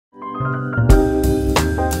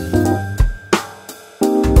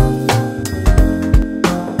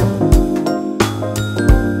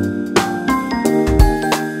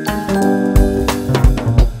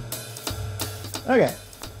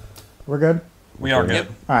good? We are good.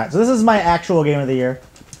 All right, so this is my actual game of the year.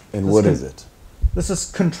 And what is it? This is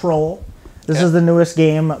Control. This is the newest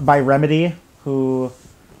game by Remedy, who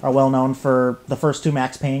are well known for the first 2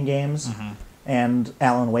 Max Payne games and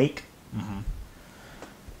Alan Wake.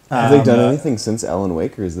 Have they done anything since Alan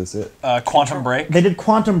Wake, or is this it? Quantum Break. They did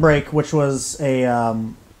Quantum Break, which was a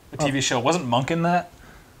TV show. Wasn't Monk in that?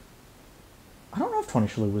 I don't know if Tony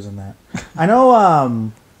Shalhoub was in that. I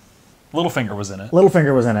know Littlefinger was in it.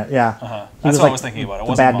 Littlefinger was in it, yeah. That's what I was thinking about. It the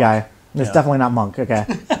wasn't bad Monk. guy. It's definitely not Monk, okay.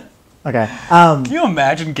 Okay. Can you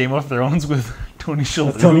imagine Game of Thrones with Tony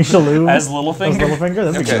Shalhoub, as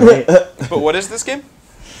Littlefinger? That'd be great. But what is this game?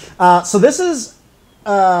 So this is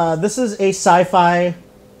a sci-fi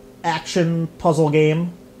action puzzle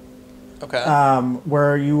game. Okay.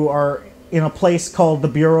 Where you are in a place called the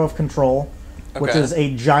Bureau of Control, which is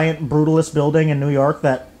a giant brutalist building in New York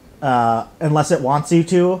that, unless it wants you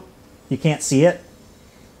to, you can't see it,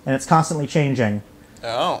 and it's constantly changing.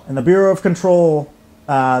 Oh. And the Bureau of Control,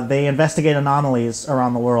 they investigate anomalies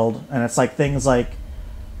around the world, and it's like things like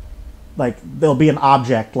there'll be an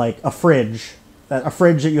object like a fridge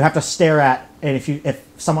that you have to stare at, and if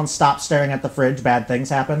someone stops staring at the fridge, bad things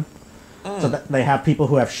happen. So that they have people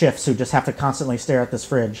who have shifts who just have to constantly stare at this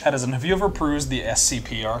fridge. Edison, have you ever perused the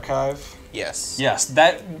SCP archive? Yes. Yes.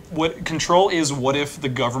 What Control is, what if the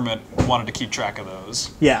government wanted to keep track of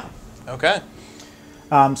those? Yeah. Okay.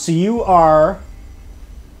 So you are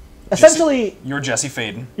essentially you're Jesse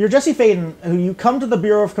Faden. You're Jesse Faden, who you come to the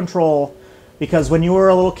Bureau of Control because when you were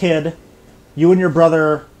a little kid, you and your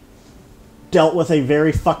brother dealt with a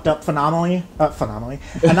very fucked up anomaly. Anomaly.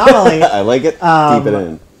 I like it. Keep it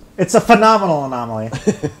in. It's a phenomenal anomaly.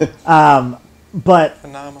 But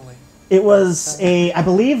Anomaly. it was I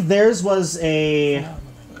believe theirs was It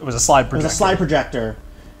was a slide projector. It was a slide projector.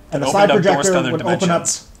 And the It slide opened up doors projector to other would open up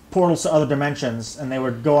dimensions. portals to other dimensions, and they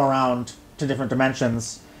would go around to different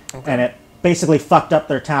dimensions. And it basically fucked up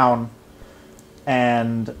their town.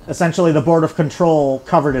 And essentially the Board of Control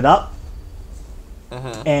covered it up.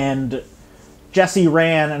 And Jessie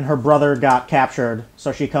ran and her brother got captured.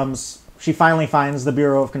 So she finally finds the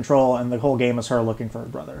Bureau of Control, and the whole game is her looking for her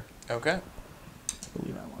brother. Okay. I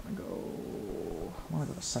believe I want to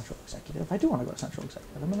go to Central Executive. I do want to go to Central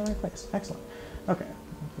Executive. I'm in the right place. Excellent. Okay.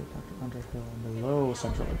 Dr. Underhill below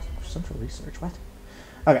Central Research. What?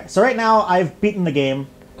 Okay, so right now I've beaten the game,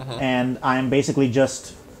 and I'm basically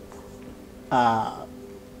just, for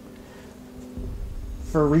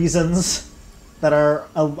reasons that are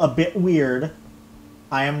a bit weird,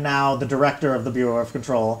 I am now the director of the Bureau of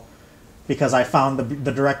Control, because I found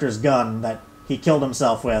the director's gun that he killed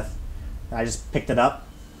himself with. And I just picked it up.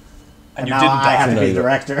 And you now didn't I have to die. be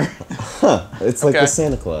director. It's like the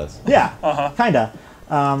Santa Claus. Yeah, kinda.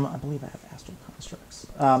 I believe I have astral constructs.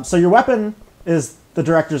 So your weapon is the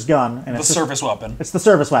director's gun, and The service weapon. It's the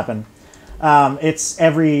service weapon. It's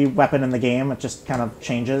every weapon in the game. It just kind of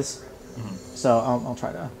changes. So I'll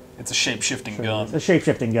try to. It's a shape-shifting gun. It's a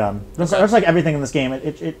shape-shifting gun. It's like everything in this game.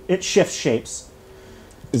 It shifts shapes.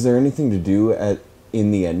 Is there anything to do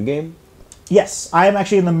in the end game? Yes, I am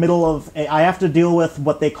actually in the middle of. I have to deal with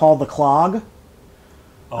what they call the clog.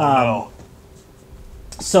 Oh no.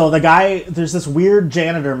 So the guy, there's this weird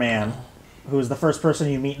janitor man, who is the first person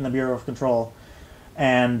you meet in the Bureau of Control,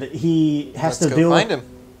 and he has to deal with. him.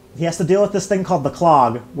 He has to deal with this thing called the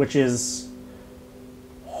clog, which is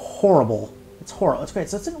horrible. It's horrible. It's great.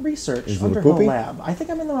 So it's in research. Is it Underhill poopy? Lab. I think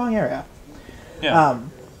I'm in the wrong area. Yeah.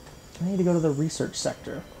 I need to go to the research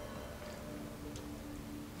sector.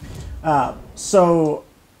 So,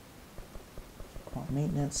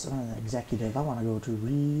 maintenance, executive. I want to go to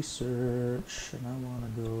research, and I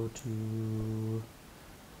want to go to.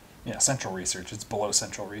 Yeah, Central Research. It's below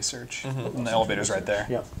Central Research. And the elevator's right there.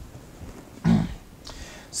 Yep.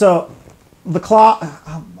 So, the clog.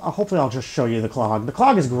 Hopefully, I'll just show you the clog. The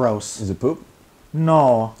clog is gross. Is it poop?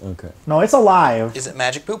 No. Okay. No, it's alive. Is it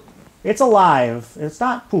magic poop? It's alive. It's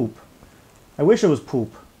not poop. I wish it was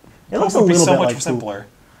poop. It looks a Poop would be little so bit much like poop. simpler.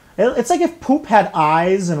 It's like if poop had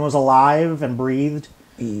eyes and was alive and breathed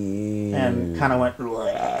Ew. and kind of went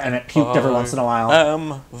and it puked every once in a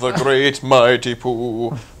while. The great mighty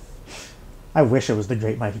poo. I wish it was the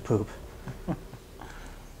Great Mighty Poop.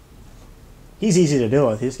 He's easy to deal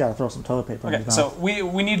with. He's got to throw some toilet paper in Okay, his so mouth.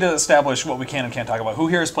 we need to establish what we can and can't talk about. Who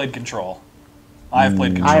here has played Control? I have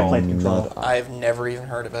played Control. I have played Control. I've never even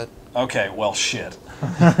heard of it. Okay, well, shit.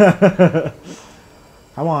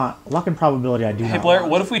 I want luck and probability. I do Hey, not Blair,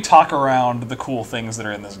 want. what if we talk around the cool things that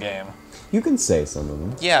are in this game? You can say some of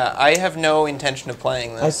them. Yeah, I have no intention of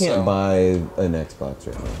playing this. I can't so. buy an Xbox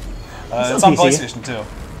right now. It's on PC. PlayStation, too.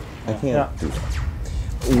 I can't Yeah. do that.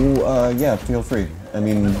 Ooh, yeah, feel free. I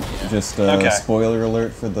mean, just Okay. spoiler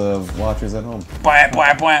alert for the watchers at home. Blah,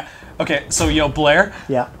 blah, blah. Okay, so yo, Blair.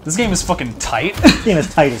 Yeah. This game is fucking tight. This game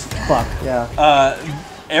is tight as fuck. Yeah.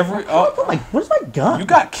 Where's my gun? You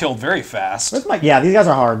got killed very fast. Where's my? Yeah, these guys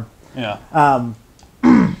are hard. Yeah.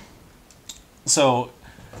 So,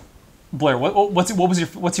 Blair, what's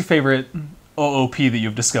your favorite OOP that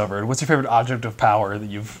you've discovered? What's your favorite object of power that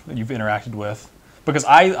you've interacted with? Because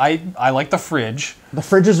I like the fridge. The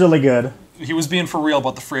fridge is really good. He was being for real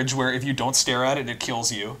about the fridge, where if you don't stare at it, it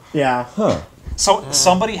kills you. Yeah. Huh. So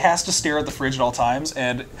somebody has to stare at the fridge at all times,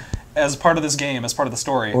 and as part of this game, as part of the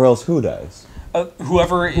story, Or else who dies?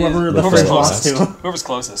 whoever's the fridge wants closest, to. whoever's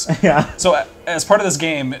closest. Yeah. So as part of this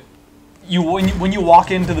game, when you walk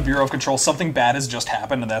into the Bureau of Control, something bad has just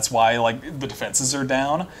happened, and that's why like the defenses are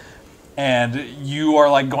down, and you are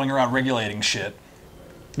like going around regulating shit.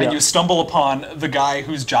 And Yeah. you stumble upon the guy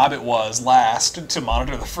whose job it was last to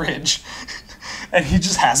monitor the fridge. And he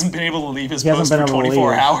just hasn't been able to leave his post for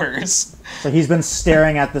 24 hours. So he's been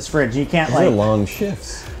staring at this fridge. You can't These are like. long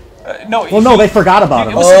shifts. No, Well, no, they forgot about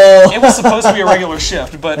him. it was supposed to be a regular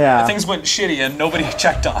shift, but Yeah. things went shitty and nobody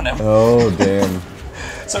checked on him. Oh, damn.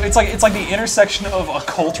 So it's like the intersection of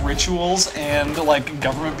occult rituals and like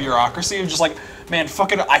government bureaucracy. It's just like, man,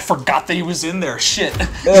 fuck it, I forgot that he was in there. Shit.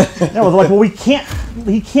 No, they're like, well, he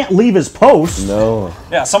can't leave his post. No.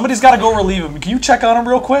 Yeah, somebody's got to go relieve him. Can you check on him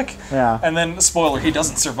real quick? Yeah. And then, spoiler, he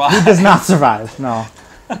doesn't survive. He does not survive. No.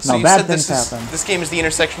 So No, you bad said things this happen. this game is the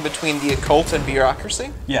intersection between the occult and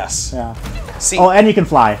bureaucracy? Yes. Yeah. See, Oh, and you can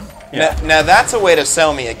fly. Yeah. now that's a way to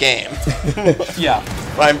sell me a game. Yeah.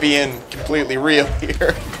 If I'm being completely real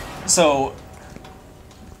here. So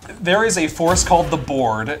there is a force called the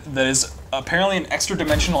Board that is apparently an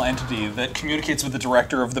extra-dimensional entity that communicates with the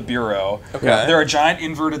director of the bureau. Okay. They're a giant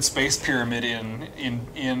inverted space pyramid in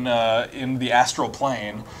the astral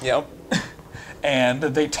plane, Yep. and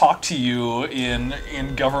they talk to you in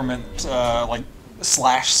government like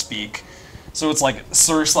slash speak. So it's like,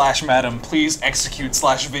 sir slash madam, please execute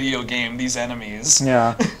slash video game these enemies.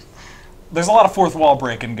 Yeah. There's a lot of fourth wall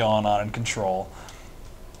breaking going on in Control.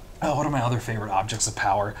 Oh, what are my other favorite objects of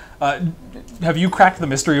power? Have you cracked the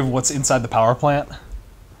mystery of what's inside the power plant?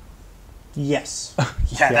 Yes.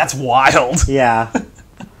 Yeah, that's wild. Yeah.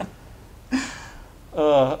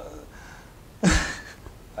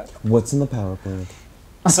 What's in the power plant?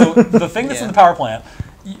 So the thing that's in Yeah. the power plant,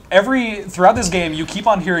 throughout this game, you keep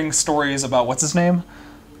on hearing stories about what's his name.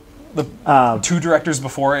 The two directors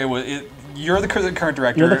before you're the current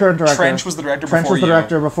director. You're the current director. Trench was the director Trench before was the you.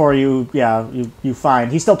 director before you. Yeah, you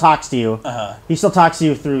find. He still talks to you. He still talks to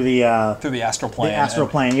you through the Through the astral plane. astral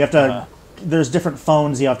plane. You have to. There's different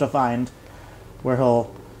phones you have to find, where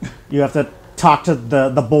you have to talk to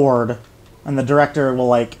the board, and the director will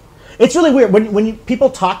like. It's really weird when people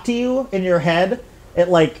talk to you in your head. It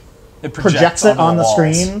like It projects it onto on the walls.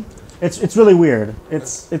 screen. It's really weird.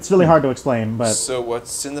 It's really hard to explain, but So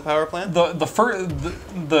what's in the power plant?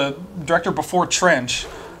 The director before Trench,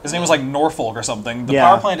 his name was like Norfolk or something. The Yeah.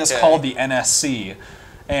 power plant is Okay. called the NSC,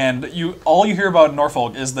 and all you hear about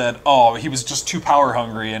Norfolk is that he was just too power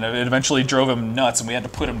hungry, and it eventually drove him nuts, and we had to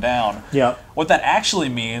put him down. Yep. What that actually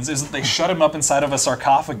means is that they shut him up inside of a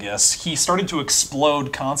sarcophagus. He started to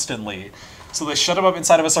explode constantly. So they shut him up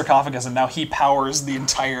inside of a sarcophagus, and now he powers the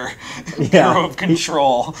entire Bureau of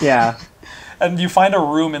Control. yeah. And you find a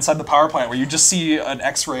room inside the power plant where you just see an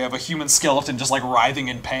X-ray of a human skeleton just like writhing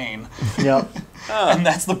in pain. Yep. And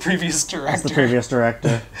that's the previous director. The previous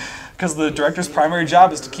director. Because the director's primary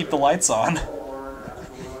job is to keep the lights on.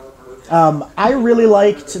 I really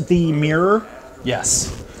liked the mirror.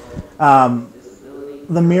 Yes.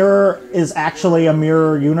 The mirror is actually a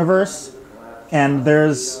mirror universe, and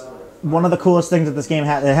there's one of the coolest things that this game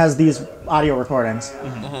has. It has these audio recordings,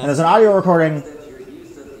 and there's an audio recording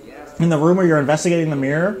in the room where you're investigating the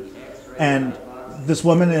mirror, and this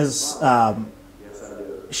woman is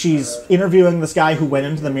she's interviewing this guy who went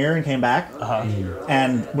into the mirror and came back,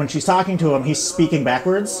 and when she's talking to him, he's speaking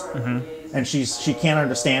backwards, and she can't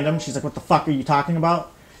understand him. She's like, "What the fuck are you talking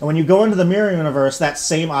about?" And when you go into the mirror universe, that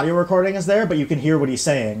same audio recording is there, but you can hear what he's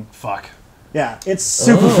saying. Fuck. Yeah, it's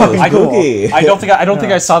super fucking cool. Spooky. I don't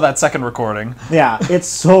think I saw that second recording. Yeah, it's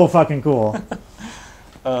so fucking cool.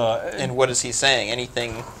 And what is he saying?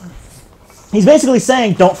 Anything? He's basically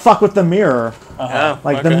saying, "Don't fuck with the mirror. Oh,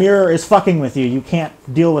 Like the okay. mirror is fucking with you. You can't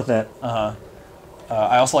deal with it." I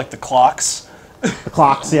also like the clocks. The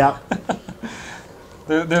clocks, yeah.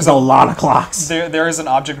 There's There's a lot of clocks. There is an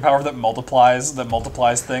object of power that multiplies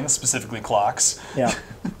things, specifically clocks. Yeah.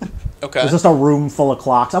 Okay. There's just a room full of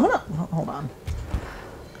clocks. Hold on.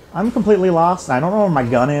 I'm completely lost. I don't know where my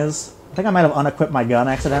gun is. I think I might have unequipped my gun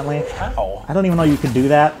accidentally. How? I don't even know you can do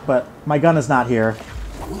that, but my gun is not here.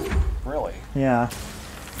 Really? Yeah.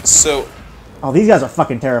 So, Oh, these guys are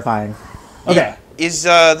fucking terrifying. Okay. Yeah. is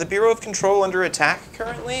the Bureau of Control under attack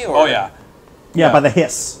currently? Or? Oh yeah. Yeah, by the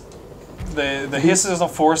hiss. The hiss is a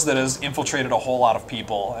force that has infiltrated a whole lot of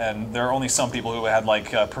people, and there are only some people who had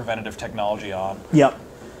like preventative technology on. Yep.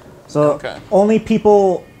 So Okay. only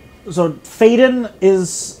people. So Faden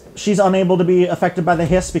is she's unable to be affected by the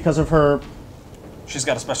hiss because of her. She's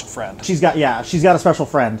got a special friend. She's got a special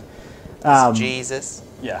friend. Jesus.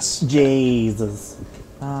 Yes. Jesus.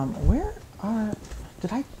 Where are?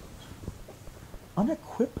 Did I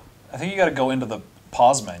unequip? I think you got to go into the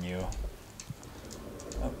pause menu.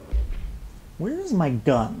 Where is my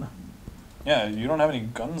gun? Yeah, you don't have any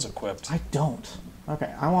guns equipped. I don't.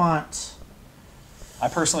 Okay, I want. I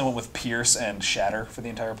personally went with Pierce and Shatter for the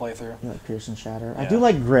entire playthrough. You like Pierce and Shatter? I Yeah. do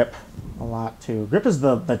like Grip a lot too. Grip is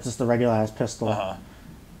that's just the regular ass pistol. Uh-huh.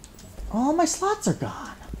 All my slots are gone.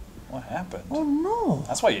 What happened? Oh no.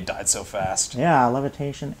 That's why you died so fast. Yeah,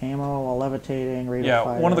 levitation, ammo while levitating, rate of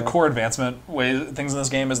fire. One of the core advancement things in this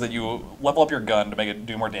game is that you level up your gun to make it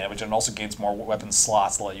do more damage, and it also gains more weapon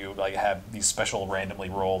slots to let you like have these special randomly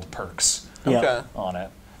rolled perks Yep. Okay. on it.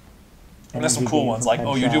 And there's some Energy cool gain ones, from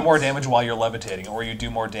like, you do more headshots. damage while you're levitating, or you do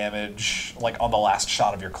more damage, like, on the last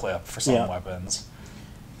shot of your clip for some Yeah. weapons.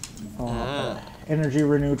 Energy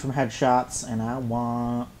renewed from headshots, and I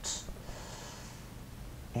want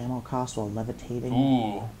ammo cost while levitating.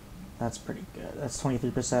 Ooh. That's pretty good. That's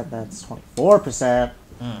 23%. That's 24%.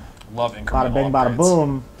 Love incremental Bada bing, bada upgrades.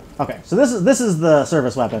 boom. Okay, so this is the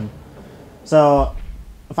service weapon. So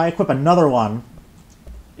if I equip another one,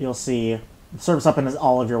 you'll see the service weapon is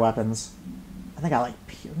all of your weapons. I think I like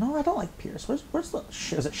Pierce. No, I don't like Pierce. Where's the?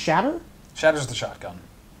 Is it Shatter? Shatter's the shotgun.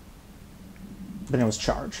 Then it was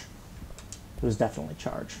Charge. It was definitely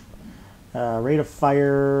Charge. Rate of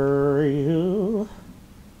fire.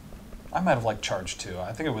 I might have liked Charge too.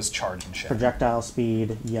 I think it was Charge and Shatter. Projectile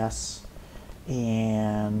speed, yes.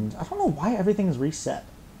 And I don't know why everything is reset.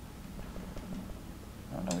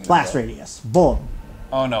 I don't know either. Blast radius. Boom.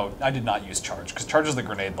 Oh no, I did not use Charge, because Charge is the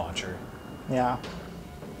grenade launcher. Yeah.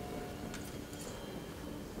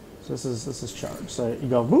 So this is Charge. So you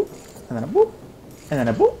go boop, and then a boop, and then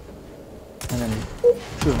a boop, and then boop,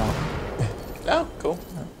 shoot them out. Oh, cool.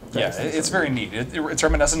 Yeah, it's very neat. It's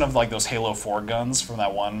reminiscent of like those Halo 4 guns from the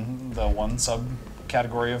one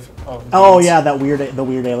subcategory of Oh guns yeah, the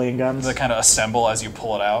weird alien guns. that kind of assemble as you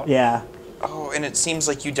pull it out. Yeah. Oh, and it seems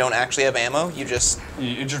like you don't actually have ammo. You just...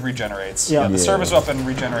 It just regenerates. Yeah. Yeah, the Yeah. service weapon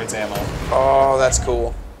regenerates ammo. Oh, that's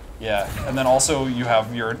cool. Yeah, and then also you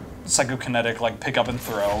have your psychokinetic like pick up and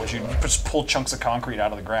throw, which you just pull chunks of concrete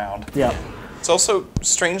out of the ground. Yeah. It's also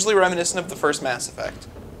strangely reminiscent of the first Mass Effect.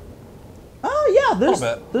 Oh yeah, there's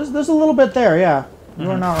a little bit there. Yeah, you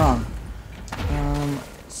are not wrong.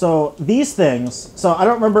 So these things. So I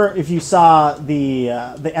don't remember if you saw the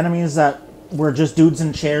enemies that were just dudes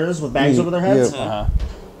in chairs with bags over their heads. Yeah.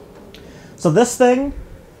 So this thing,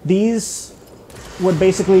 these would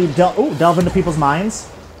basically delve into people's minds,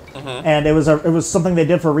 and it was something they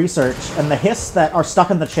did for research. And the hiss that are stuck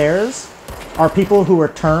in the chairs are people who were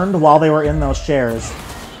turned while they were in those chairs.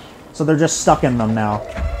 So they're just stuck in them now.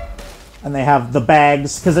 And they have the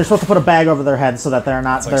bags, because they're supposed to put a bag over their head so that they're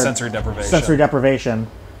not... It's like sensory deprivation. Sensory deprivation.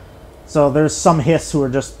 So there's some hiss who are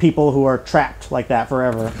just people who are trapped like that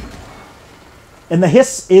forever. And the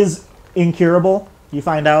hiss is incurable, you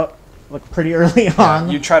find out like pretty early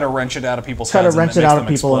on. You try to wrench it out of people's Try to heads. wrench and it makes out of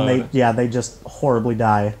them people explode. and they just horribly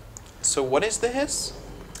die. So what is the hiss?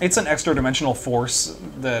 It's an extra dimensional force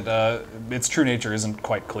that its true nature isn't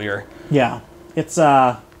quite clear. Yeah. It's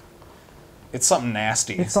something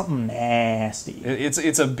nasty. it's something nasty.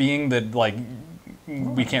 It's a being that like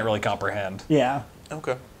we can't really comprehend. Yeah.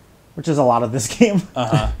 Okay. Which is a lot of this game.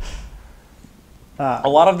 A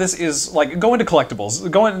lot of this is like go into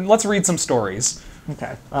collectibles. Let's read some stories.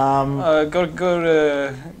 Okay. Go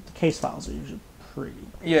to Case files are usually pretty.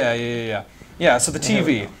 Yeah. So the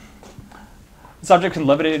TV. This object can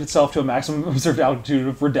levitate itself to a maximum observed altitude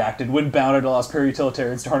of redacted. When bound, it allows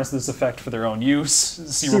para-utilitarians to harness this effect for their own use.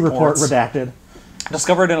 See report reports. redacted.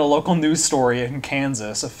 Discovered in a local news story in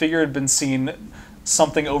Kansas, a figure had been seen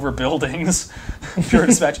something over buildings. Bureau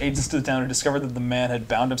dispatched agents to the town who discovered that the man had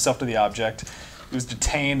bound himself to the object. He was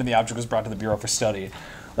detained, and the object was brought to the Bureau for study.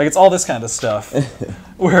 Like, it's all this kind of stuff,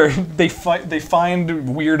 where they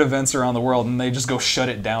find weird events around the world, and they just go shut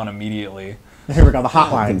it down immediately. Here we go, the I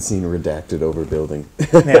haven't hotline. seen redacted over building.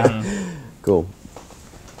 Yeah. Cool.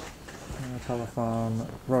 Telephone.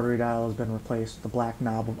 Rotary dial has been replaced with the black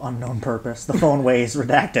knob of unknown purpose. The phone weighs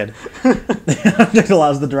redacted. The object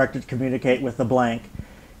allows the director to communicate with the blank.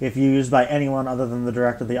 If used by anyone other than the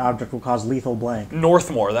director, the object will cause lethal blank.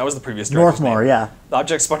 Northmore, that was the previous director's Northmore, name. yeah. The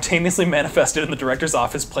object spontaneously manifested in the director's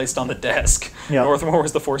office, placed on the desk. Yep. Northmore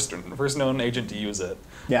was the first known agent to use it.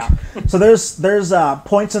 Yeah. So there's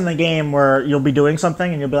points in the game where you'll be doing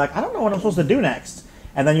something and you'll be like, I don't know what I'm supposed to do next.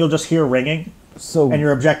 And then you'll just hear ringing. So And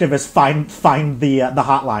your objective is find the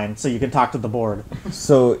hotline so you can talk to the board.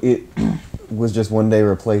 So it was just one day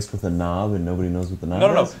replaced with a knob, and nobody knows what the knob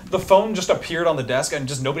No. is? The phone just appeared on the desk, and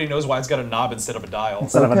just nobody knows why it's got a knob instead of a dial.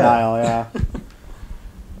 Instead of a Okay. dial, yeah.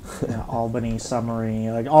 Yeah, Albany summary,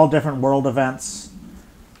 like all different world events.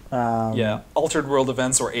 Yeah, altered world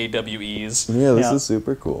events or AWEs. Yeah, this Yeah. is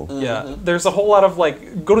super cool. Yeah, there's a whole lot of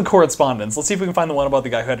go to correspondence. Let's see if we can find the one about the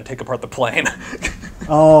guy who had to take apart the plane.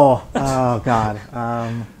 Oh God.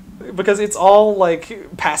 Because it's all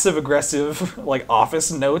passive aggressive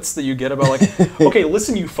office notes that you get about okay,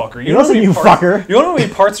 listen you fucker. You know Listen, how many you parts, fucker. You know how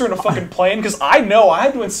many parts are in a fucking plane? Because I know I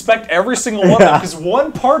had to inspect every single one of them because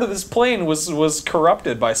one part of this plane was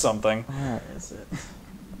corrupted by something. Where is it?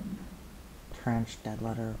 Trench, dead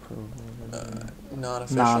letter, approval.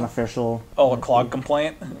 Non-official. Non-official. Oh, a clog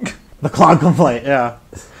complaint? The clog complaint, yeah.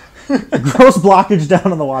 Gross blockage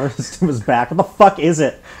down in the water system is back. What the fuck is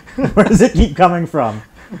it? Where does it keep coming from?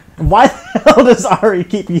 And why the hell does Ari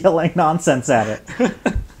keep yelling nonsense at it?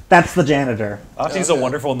 That's the janitor. He's a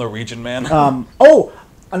wonderful Norwegian man.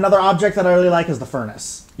 Another object that I really like is the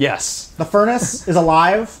furnace. Yes. The furnace is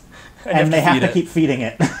alive, and they have feed to it. keep feeding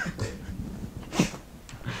it.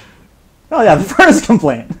 Oh yeah, the furnace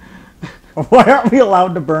complaint. Why aren't we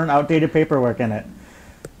allowed to burn outdated paperwork in it?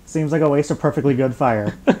 Seems like a waste of perfectly good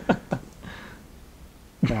fire.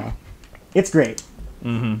 Yeah. It's great.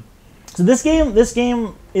 Mm-hmm. So this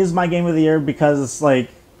game is my game of the year because it's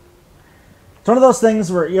one of those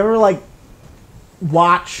things where you ever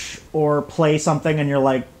watch or play something and you're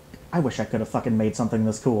like, I wish I could have fucking made something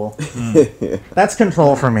this cool. That's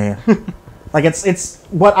Control for me. It's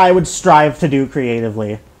what I would strive to do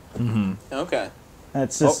creatively. Mm-hmm. Okay.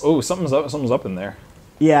 It's just Something's up in there.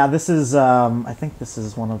 yeah. This is I think this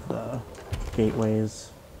is one of the gateways.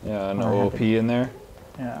 Yeah, an Or I had OOP to- in there.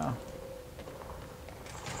 Yeah.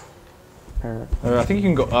 I think you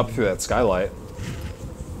can go up through that skylight.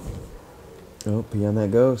 Oh, pee on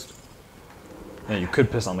that ghost. Yeah, you could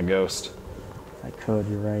piss on the ghost. I could.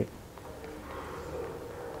 You're right.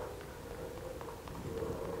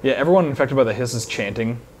 Yeah, everyone infected by the hiss is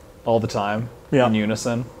chanting all the time Yeah. in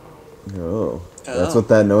unison. Oh, that's what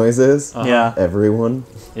that noise is? Yeah. Everyone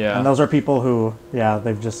Yeah. And those are people who,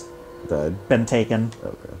 they've just died. been taken.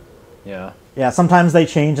 Okay. Yeah. Yeah, sometimes they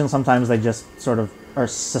change and sometimes they just sort of are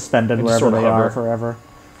suspended They just wherever sort of they are hover. forever.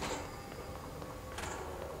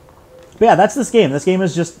 But yeah, that's this game. This game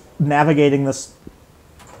is just navigating this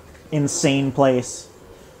insane place.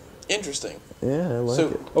 Interesting. Yeah, I like So,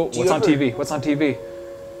 it. Oh, do you what's on ever- TV? What's on TV?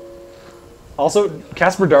 Also,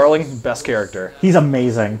 Casper Darling, best character. He's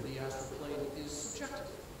amazing. The astral plane is subjective.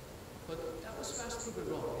 But that was fast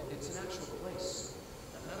proven wrong. It's an actual place,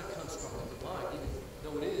 not a construct of the mind, even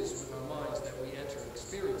though it is with our minds that we enter and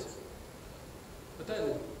experience it. But then,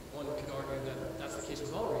 one could argue that that's the case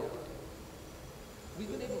with all reality.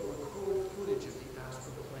 We've been able to record footage of the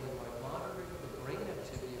astral plane by monitoring the brain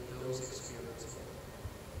activity of those experiencing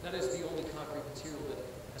it. That is the only concrete material that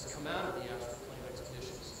has come out of the astral plane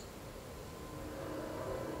expeditions.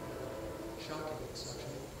 Shocking, actually.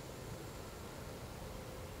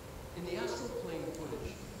 In the astral plane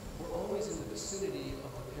footage, we're always in the vicinity of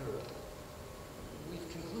the pyramid. We've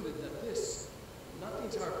concluded that this, not the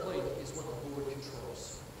entire plane, is what the board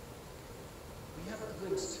controls. We have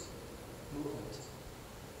glimpsed movement,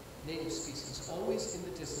 native species, always in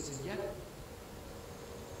the distance, and yet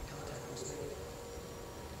contact was made.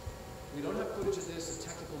 We don't have footage of this, a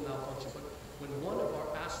technical malfunction, but when one of our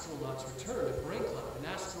astronauts returned, a brain cloud, an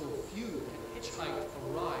astral fugue, had hitchhiked a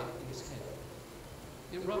ride in his head.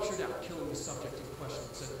 It ruptured out, killing the subject in question.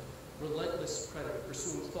 It's a relentless predator,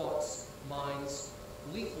 pursuing thoughts, minds,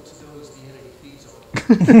 lethal to those the entity feeds on.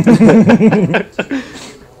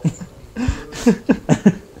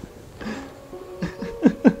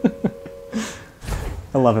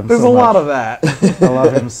 I love him There's so a much. lot of that. I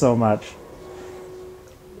love him so much.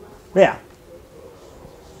 Yeah.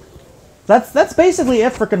 That's basically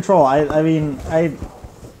it for Control. I mean, I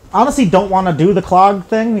honestly don't want to do the clog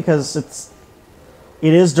thing because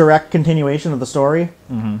it is direct continuation of the story.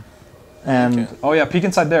 Mm-hmm. And Okay. Oh yeah, peek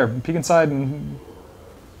inside there. Peek inside and...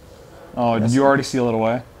 Oh, did you already seal it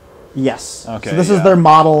away? yes. Okay, So this is yeah. their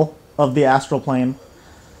model of the astral plane.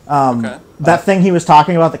 Okay. That thing he was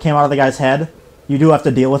talking about that came out of the guy's head, you do have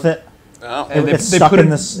to deal with it. Oh. It's stuck in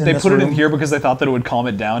this. They put it in here because they thought that it would calm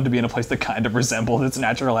it down to be in a place that kind of resembled its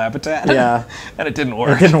natural habitat. Yeah. And it didn't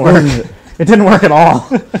work. It didn't work. It didn't work at all.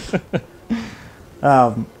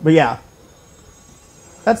 But yeah,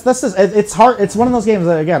 that's just, it's hard. It's one of those games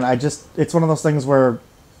that again, it's one of those things where you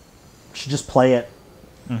should just play it.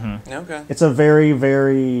 Okay. It's a very,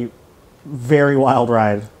 very, very wild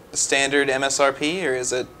ride. Standard MSRP, or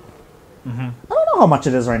is it? I don't know how much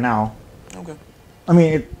it is right now. Okay. I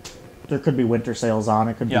mean, there could be winter sales on.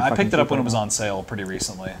 It could be. Yeah, I fucking picked it up cheap when it right was now. on sale pretty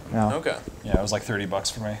recently. Yeah. Okay. Yeah, it was like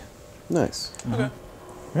 $30 for me. Nice. Okay.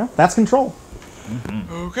 Yeah, that's Control.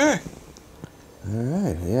 Okay. All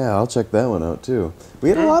right. Yeah, I'll check that one out too. We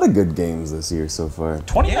had a lot of good games this year so far.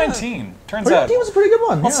 2019 turns But out. that was a pretty good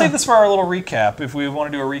one. Let's yeah. save this for our little recap if we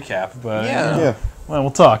want to do a recap. But Yeah. Yeah. well,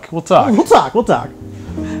 we'll talk. We'll talk. We'll talk.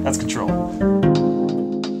 That's Control.